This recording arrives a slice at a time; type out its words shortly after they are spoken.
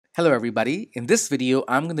Hello everybody. In this video,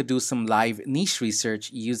 I'm going to do some live niche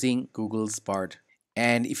research using Google's Bard.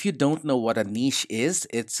 And if you don't know what a niche is,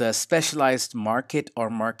 it's a specialized market or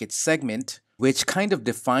market segment which kind of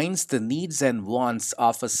defines the needs and wants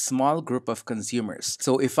of a small group of consumers.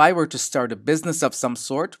 So if I were to start a business of some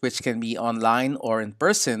sort, which can be online or in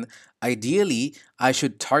person, ideally, I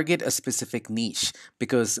should target a specific niche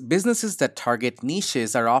because businesses that target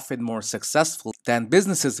niches are often more successful than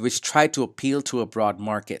businesses which try to appeal to a broad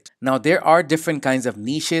market. Now, there are different kinds of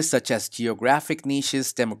niches such as geographic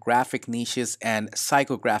niches, demographic niches, and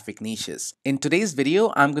psychographic niches. In today's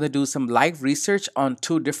video, I'm going to do some live research on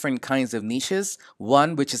two different kinds of niches,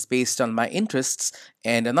 one which is based on my interests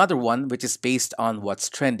and another one which is based on what's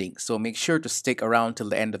trending. So make sure to stick around till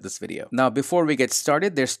the end of this video. Now, before we get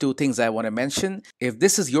started, there's two things I want to mention. If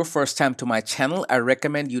this is your first time to my channel, I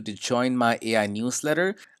recommend you to join my AI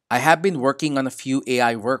newsletter. I have been working on a few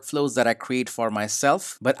AI workflows that I create for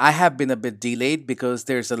myself, but I have been a bit delayed because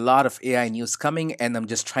there's a lot of AI news coming and I'm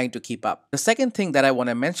just trying to keep up. The second thing that I want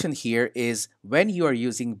to mention here is when you are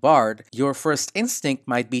using Bard, your first instinct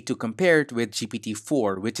might be to compare it with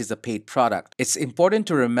GPT-4, which is a paid product. It's important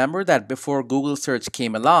to remember that before Google search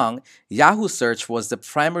came along, Yahoo search was the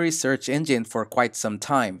primary search engine for quite some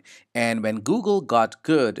time. And when Google got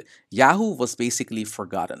good, Yahoo was basically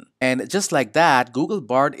forgotten. And just like that, Google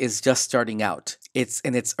Bard is just starting out. It's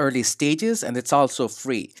in its early stages and it's also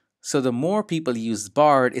free. So the more people use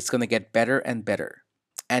Bard, it's going to get better and better.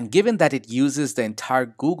 And given that it uses the entire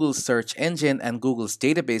Google search engine and Google's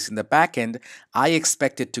database in the backend, I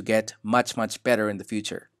expect it to get much better in the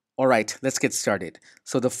future. All right, let's get started.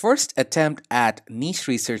 So the first attempt at niche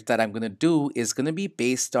research that I'm going to do is going to be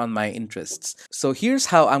based on my interests. So here's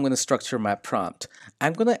how I'm going to structure my prompt.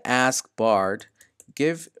 I'm going to ask Bard,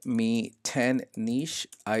 give me 10 niche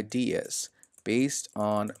ideas based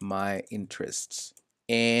on my interests.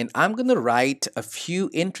 And I'm going to write a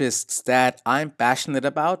few interests that I'm passionate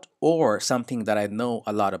about or something that I know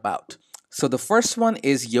a lot about. So the first one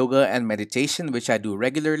is yoga and meditation, which I do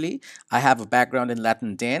regularly. I have a background in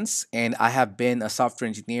Latin dance and I have been a software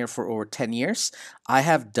engineer for over 10 years. I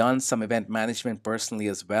have done some event management personally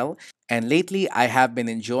as well. And lately, I have been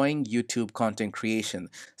enjoying YouTube content creation.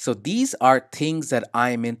 So these are things that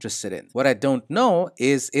I'm interested in. What I don't know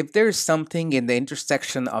is if there's something in the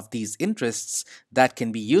intersection of these interests that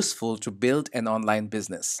can be useful to build an online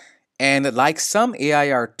business. And like some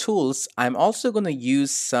AIR tools, I'm also going to use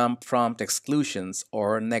some prompt exclusions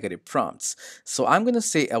or negative prompts. So I'm going to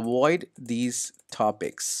say avoid these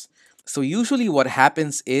topics. So usually what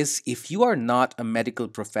happens is if you are not a medical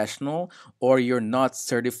professional or you're not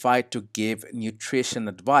certified to give nutrition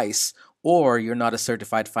advice or you're not a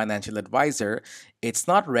certified financial advisor, it's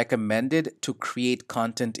not recommended to create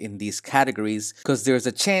content in these categories because there's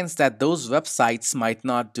a chance that those websites might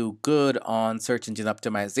not do good on search engine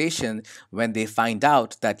optimization when they find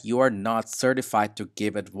out that you are not certified to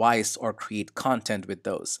give advice or create content with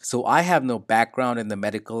those. So I have no background in the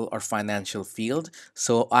medical or financial field,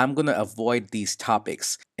 so I'm going to avoid these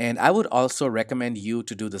topics. And I would also recommend you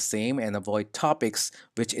to do the same and avoid topics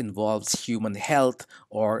which involves human health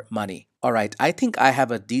or money. All right, I think I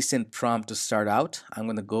have a decent prompt to start out. I'm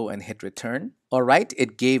going to go and hit return. All right,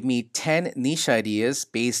 it gave me 10 niche ideas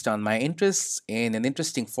based on my interests in an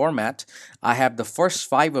interesting format. I have the first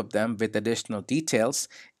 5 of them with additional details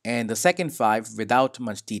and the second 5 without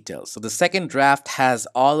much detail. So the second draft has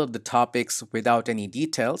all of the topics without any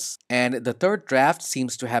details, and the third draft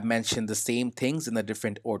seems to have mentioned the same things in a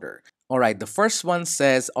different order. All right, the first one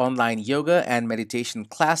says online yoga and meditation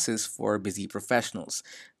classes for busy professionals.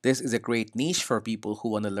 This is a great niche for people who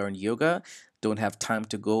want to learn yoga, don't have time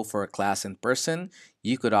to go for a class in person.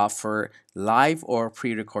 You could offer live or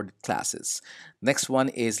pre-recorded classes. Next one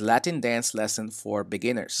is Latin dance lesson for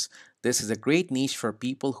beginners. This is a great niche for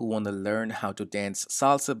people who want to learn how to dance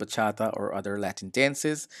salsa, bachata, or other Latin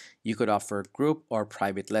dances. You could offer group or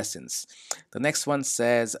private lessons. The next one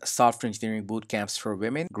says software engineering boot camps for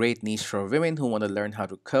women. Great niche for women who want to learn how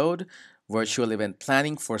to code. Virtual event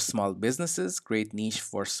planning for small businesses. Great niche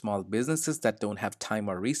for small businesses that don't have time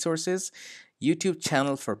or resources. YouTube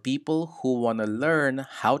channel for people who want to learn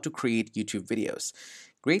how to create YouTube videos.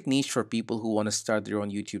 Great niche for people who want to start their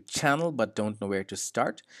own YouTube channel but don't know where to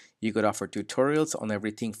start. You could offer tutorials on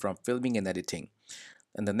everything from filming and editing.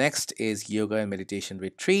 And the next is yoga and meditation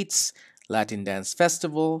retreats, Latin dance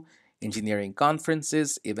festival, engineering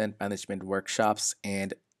conferences, event management workshops,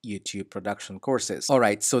 and YouTube production courses. All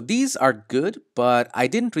right, so these are good, but I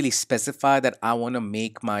didn't really specify that I want to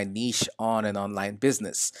make my niche on an online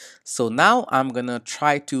business. So now I'm going to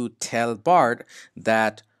try to tell Bard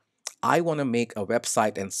that I want to make a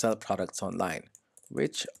website and sell products online.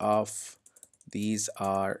 Which of these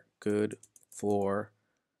are good for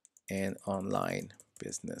an online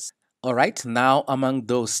business? All right, now among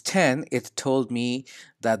those 10, it told me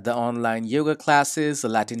that the online yoga classes, the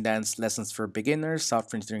Latin dance lessons for beginners,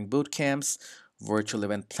 software engineering boot camps, virtual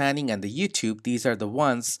event planning, and the YouTube, these are the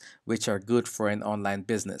ones which are good for an online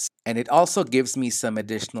business. And it also gives me some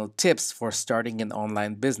additional tips for starting an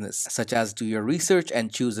online business, such as do your research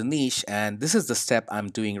and choose a niche. And this is the step I'm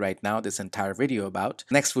doing right now, this entire video about.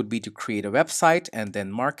 Next would be to create a website and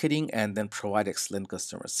then marketing and then provide excellent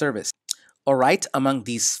customer service. All right, among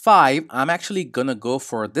these five, I'm actually gonna go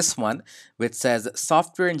for this one, which says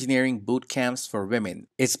software engineering boot camps for women.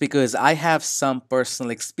 It's because I have some personal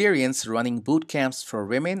experience running boot camps for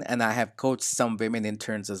women and I have coached some women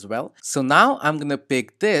interns as well. So now I'm gonna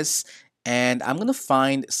pick this and I'm gonna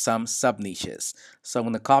find some sub niches. So I'm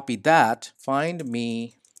gonna copy that, find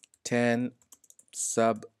me 10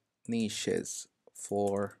 sub niches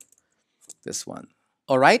for this one.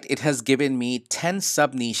 All right, it has given me 10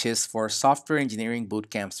 sub niches for software engineering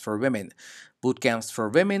bootcamps for women. Bootcamps for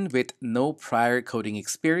women with no prior coding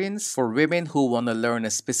experience, for women who want to learn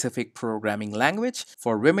a specific programming language,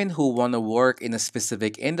 for women who want to work in a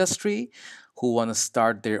specific industry, who want to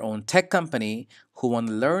start their own tech company, who want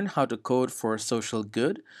to learn how to code for social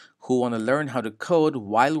good, who want to learn how to code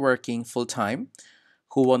while working full time,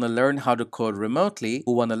 who want to learn how to code remotely,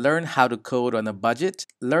 who want to learn how to code on a budget,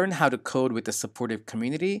 learn how to code with a supportive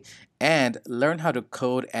community, and learn how to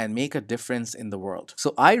code and make a difference in the world.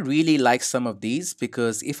 So I really like some of these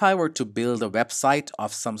because if I were to build a website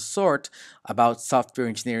of some sort about software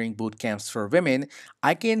engineering bootcamps for women,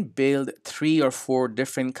 I can build 3 or 4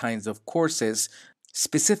 different kinds of courses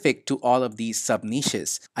specific to all of these sub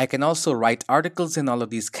niches. I can also write articles in all of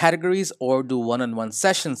these categories or do one-on-one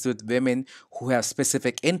sessions with women who have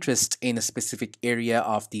specific interest in a specific area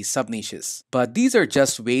of these sub niches. But these are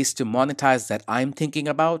just ways to monetize that I'm thinking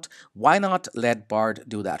about. Why not let Bard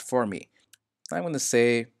do that for me? I'm going to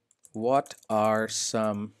say, what are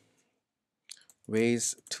some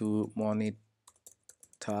ways to monetize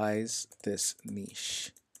this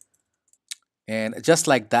niche? And just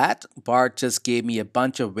like that, Bart just gave me a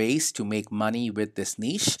bunch of ways to make money with this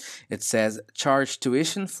niche. It says charge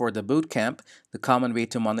tuition for the bootcamp. The common way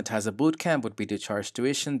to monetize a bootcamp would be to charge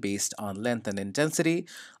tuition based on length and intensity,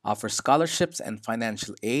 offer scholarships and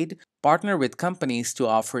financial aid, partner with companies to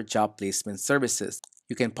offer job placement services.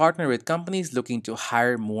 You can partner with companies looking to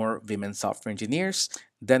hire more women software engineers.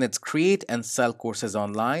 Then it's create and sell courses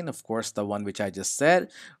online, of course, the one which I just said,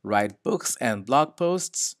 write books and blog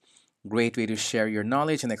posts. Great way to share your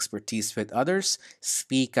knowledge and expertise with others.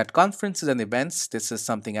 Speak at conferences and events. This is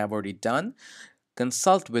something I've already done.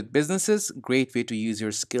 Consult with businesses. Great way to use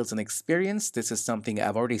your skills and experience. This is something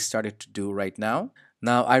I've already started to do right now.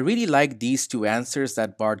 Now, I really like these 2 answers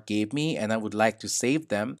that Bart gave me, and I would like to save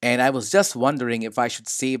them. And I was just wondering if I should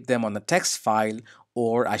save them on a text file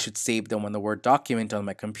or I should save them on a Word document on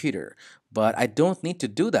my computer. But I don't need to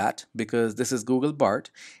do that because this is Google Bart,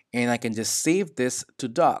 and I can just save this to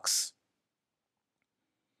Docs.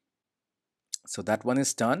 So that one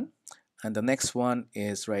is done. And the next one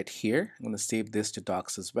is right here. I'm going to save this to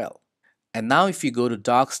Docs as well. And now if you go to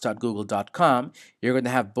docs.google.com, you're going to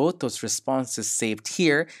have both those responses saved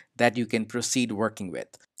here that you can proceed working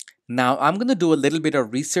with. Now I'm going to do a little bit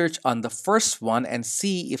of research on the first one and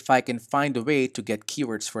see if I can find a way to get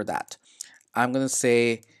keywords for that. I'm going to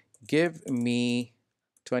say, give me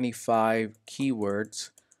 25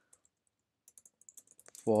 keywords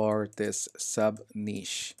for this sub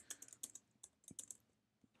niche.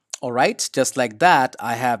 All right, just like that,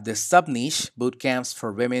 I have this sub niche, bootcamps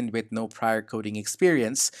for women with no prior coding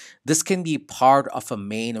experience. This can be part of a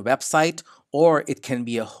main website or it can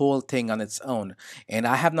be a whole thing on its own. And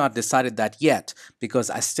I have not decided that yet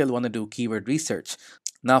because I still want to do keyword research.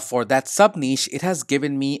 Now for that sub niche, it has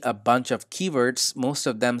given me a bunch of keywords. Most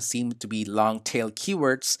of them seem to be long tail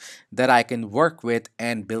keywords that I can work with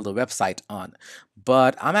and build a website on.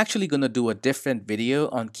 But I'm actually going to do a different video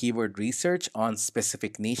on keyword research on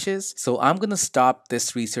specific niches. So I'm going to stop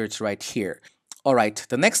this research right here. All right,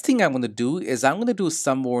 the next thing I'm going to do is I'm going to do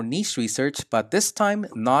some more niche research, but this time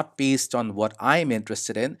not based on what I'm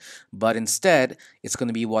interested in, but instead it's going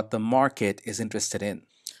to be what the market is interested in.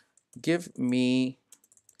 Give me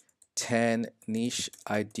 10 niche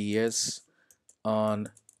ideas on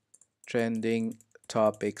trending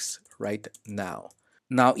topics right now.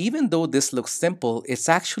 Now, even though this looks simple, it's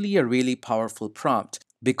actually a really powerful prompt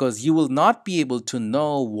because you will not be able to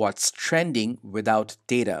know what's trending without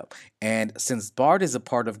data. And since Bard is a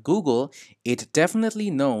part of Google, it definitely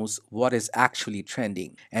knows what is actually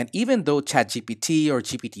trending. And even though ChatGPT or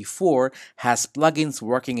GPT-4 has plugins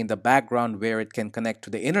working in the background where it can connect to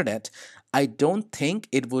the internet, I don't think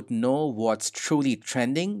it would know what's truly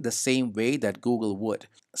trending the same way that Google would.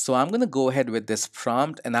 So I'm going to go ahead with this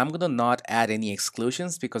prompt and I'm going to not add any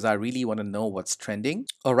exclusions because I really want to know what's trending.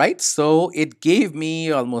 All right, so it gave me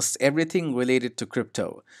almost everything related to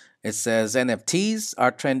crypto. It says NFTs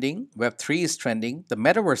are trending, Web3 is trending, the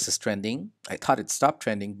metaverse is trending. I thought it stopped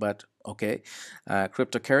trending, but okay.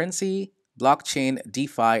 Cryptocurrency, blockchain,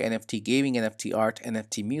 DeFi, NFT gaming, NFT art,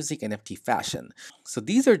 NFT music, NFT fashion. So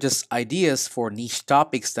these are just ideas for niche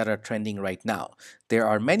topics that are trending right now. There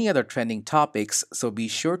are many other trending topics, so be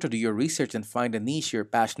sure to do your research and find a niche you're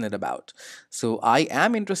passionate about. So I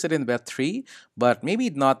am interested in Web3, but maybe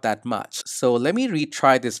not that much. So let me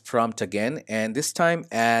retry this prompt again, and this time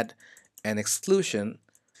add an exclusion.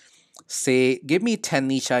 Say, give me 10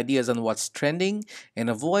 niche ideas on what's trending and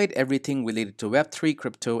avoid everything related to Web3,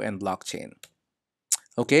 crypto, and blockchain.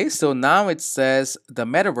 Okay, so now it says the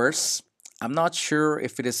metaverse. I'm not sure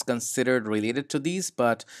if it is considered related to these,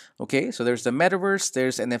 but okay, so there's the metaverse,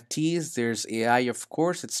 there's NFTs, there's AI, of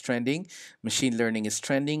course, it's trending. Machine learning is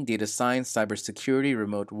trending, data science, cybersecurity,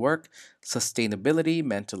 remote work, sustainability,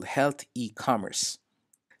 mental health, e commerce.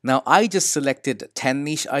 Now, I just selected 10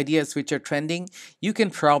 niche ideas which are trending. You can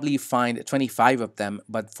probably find 25 of them,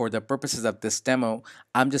 but for the purposes of this demo,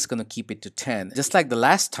 I'm just going to keep it to 10. Just like the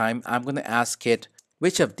last time, I'm going to ask it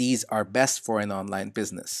which of these are best for an online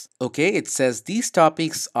business. Okay, it says these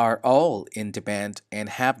topics are all in demand and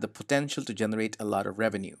have the potential to generate a lot of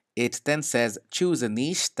revenue. It then says choose a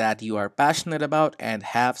niche that you are passionate about and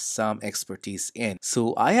have some expertise in.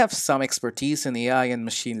 So I have some expertise in AI and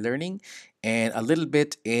machine learning and a little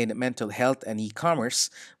bit in mental health and e-commerce,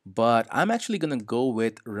 but I'm actually going to go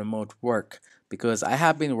with remote work because I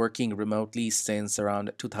have been working remotely since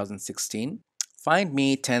around 2016. Find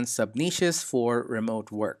me 10 sub niches for remote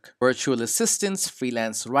work: virtual assistants,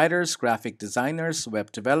 freelance writers, graphic designers,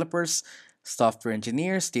 web developers, software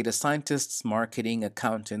engineers, data scientists, marketing,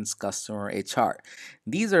 accountants, customer HR.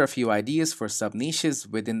 These are a few ideas for sub niches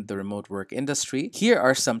within the remote work industry. Here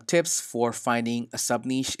are some tips for finding a sub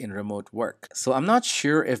niche in remote work. So I'm not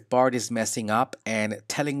sure if Bard is messing up and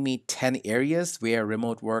telling me 10 areas where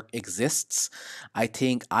remote work exists. I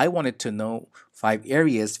think I wanted to know 5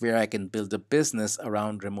 areas where I can build a business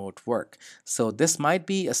around remote work. So this might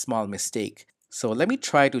be a small mistake. So let me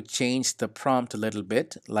try to change the prompt a little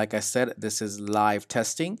bit. Like I said, this is live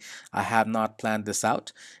testing. I have not planned this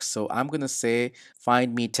out. So I'm going to say,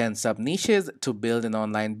 find me 10 sub niches to build an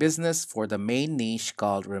online business for the main niche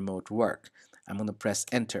called remote work. I'm going to press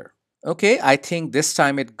enter. Okay, I think this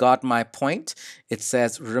time it got my point. It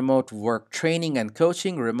says remote work training and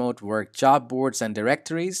coaching, remote work job boards and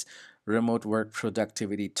directories, remote work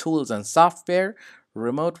productivity tools and software,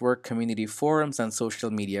 remote work community forums and social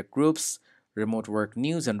media groups, remote work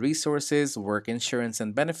news and resources, work insurance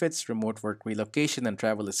and benefits, remote work relocation and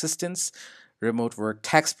travel assistance, remote work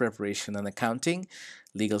tax preparation and accounting,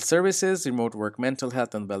 legal services, remote work mental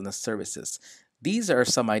health and wellness services. These are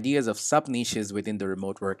some ideas of sub niches within the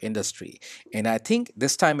remote work industry. And I think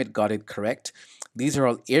this time it got it correct. These are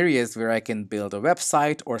all areas where I can build a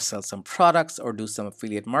website or sell some products or do some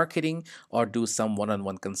affiliate marketing or do some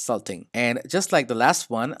one-on-one consulting. And just like the last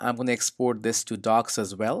one, I'm going to export this to docs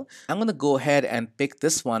as well. I'm going to go ahead and pick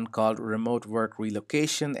this one called remote work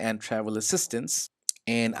relocation and travel assistance.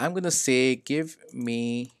 And I'm going to say, give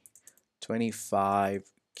me 25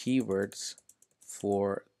 keywords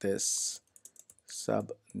for this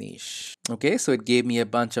sub niche. Okay, so it gave me a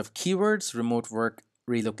bunch of keywords: remote work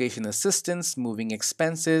relocation assistance, moving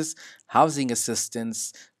expenses, housing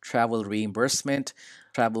assistance, travel reimbursement,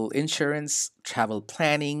 travel insurance, travel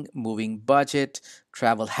planning, moving budget,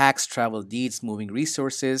 travel hacks, travel deeds, moving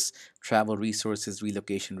resources, travel resources,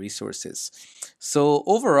 relocation resources. So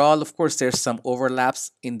overall, of course, there's some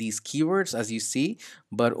overlaps in these keywords as you see,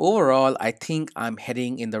 but overall, I think I'm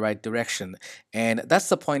heading in the right direction. And that's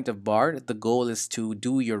the point of BARD. The goal is to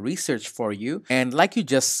do your research for you. And like you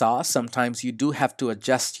just saw, sometimes you do have to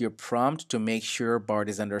adjust your prompt to make sure BARD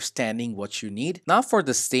is understanding what you need. Now for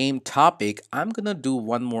the same topic, I'm going to do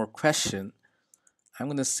one more question. I'm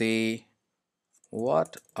going to say,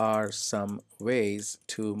 what are some ways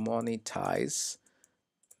to monetize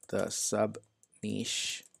the sub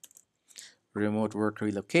niche remote work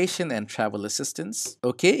relocation and travel assistance?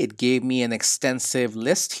 Okay, it gave me an extensive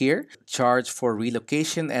list here. Charge for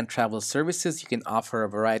relocation and travel services. You can offer a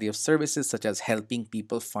variety of services such as helping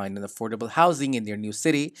people find an affordable housing in their new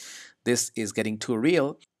city. This is getting too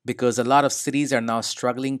real. because a lot of cities are now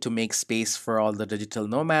struggling to make space for all the digital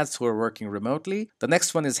nomads who are working remotely. The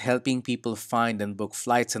next one is helping people find and book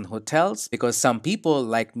flights and hotels, because some people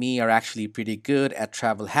like me are actually pretty good at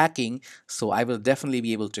travel hacking, so I will definitely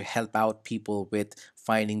be able to help out people with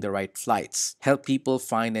finding the right flights, help people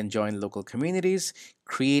find and join local communities,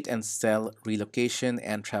 create and sell relocation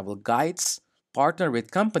and travel guides, partner with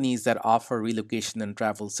companies that offer relocation and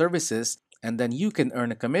travel services, and then you can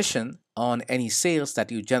earn a commission on any sales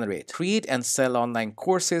that you generate. Create and sell online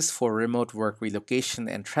courses for remote work relocation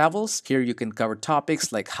and travels. Here you can cover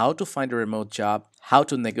topics like how to find a remote job, how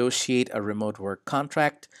to negotiate a remote work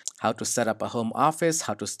contract, how to set up a home office,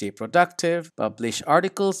 how to stay productive, publish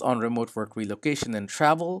articles on remote work relocation and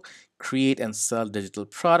travel, create and sell digital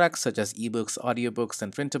products such as ebooks, audiobooks,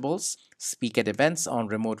 and printables, speak at events on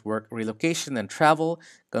remote work relocation and travel,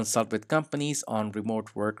 consult with companies on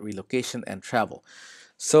remote work relocation and travel.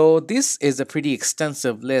 So this is a pretty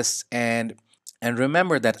extensive list, and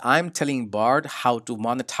remember that I'm telling Bard how to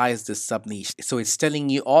monetize this sub niche. So it's telling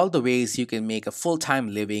you all the ways you can make a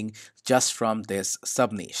full-time living just from this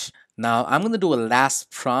sub niche. Now I'm going to do a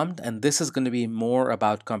last prompt, and this is going to be more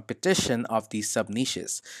about competition of these sub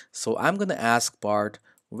niches. So I'm going to ask Bard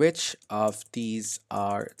which of these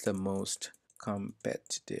are the most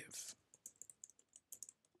competitive.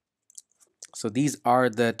 So these are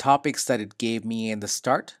the topics that it gave me in the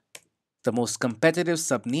start. The most competitive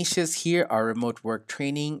sub niches here are remote work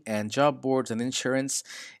training and job boards and insurance.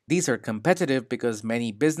 These are competitive because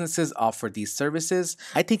many businesses offer these services.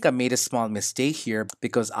 I think I made a small mistake here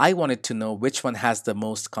because I wanted to know which one has the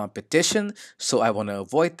most competition, so I want to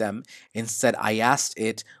avoid them. Instead, I asked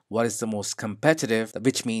it what is the most competitive,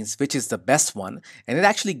 which means which is the best one, and it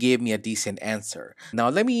actually gave me a decent answer. Now,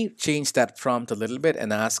 let me change that prompt a little bit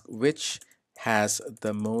and ask which has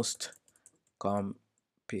the most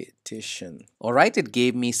competition. All right, it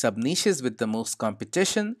gave me sub niches with the most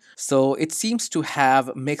competition. So it seems to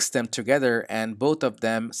have mixed them together, and both of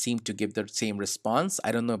them seem to give the same response.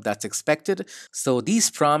 I don't know if that's expected. So these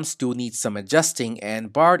prompts do need some adjusting,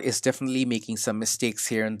 and Bard is definitely making some mistakes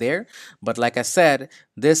here and there. But like I said,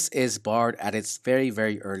 this is Bard at its very,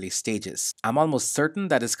 very early stages. I'm almost certain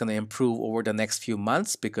that it's going to improve over the next few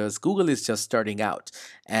months because Google is just starting out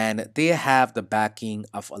and they have the backing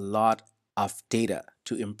of a lot of data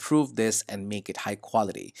to improve this and make it high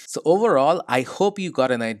quality. So overall, I hope you got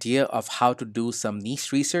an idea of how to do some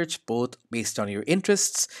niche research, both based on your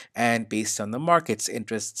interests and based on the market's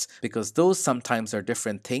interests, because those sometimes are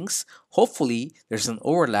different things. Hopefully, there's an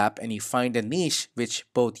overlap and you find a niche which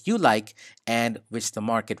both you like and which the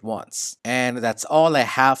market wants. And that's all I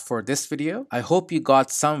have for this video. I hope you got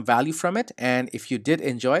some value from it, and if you did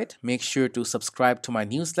enjoy it, make sure to subscribe to my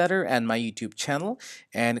newsletter and my YouTube channel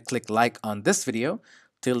and click like on this video.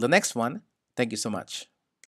 Till the next one, thank you so much.